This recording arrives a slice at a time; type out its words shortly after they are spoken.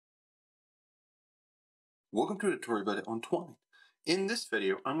Welcome to a tutorial video on Twine. In this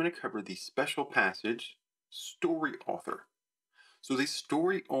video, I'm going to cover the special passage, StoryAuthor. So the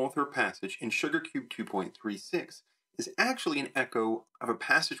StoryAuthor passage in SugarCube 2.36 is actually an echo of a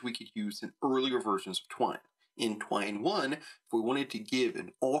passage we could use in earlier versions of Twine. In Twine 1, if we wanted to give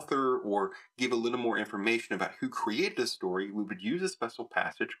an author or give a little more information about who created a story, we would use a special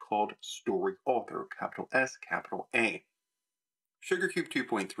passage called StoryAuthor, capital S, capital A. SugarCube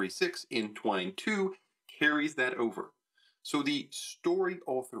 2.36 in Twine 2 carries that over. So the story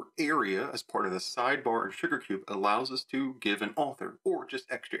author area as part of the sidebar in SugarCube allows us to give an author or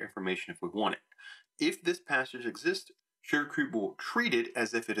just extra information if we want it. If this passage exists, SugarCube will treat it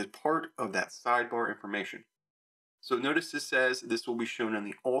as if it is part of that sidebar information. So notice this says this will be shown in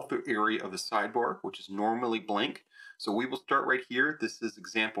the author area of the sidebar, which is normally blank. So we will start right here. This is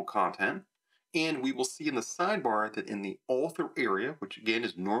example content. And we will see in the sidebar that in the author area, which again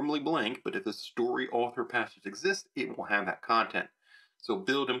is normally blank, but if the story author passage exists, it will have that content. So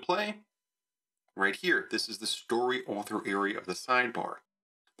build and play, right here. This is the story author area of the sidebar.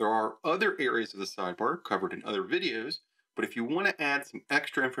 There are other areas of the sidebar covered in other videos, but if you want to add some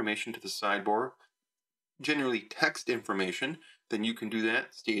extra information to the sidebar, generally text information, then you can do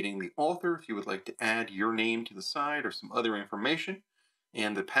that stating the author if you would like to add your name to the side or some other information.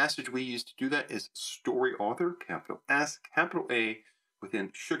 And the passage we use to do that is StoryAuthor, capital S, capital A, within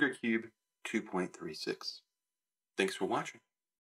SugarCube 2.36. Thanks for watching.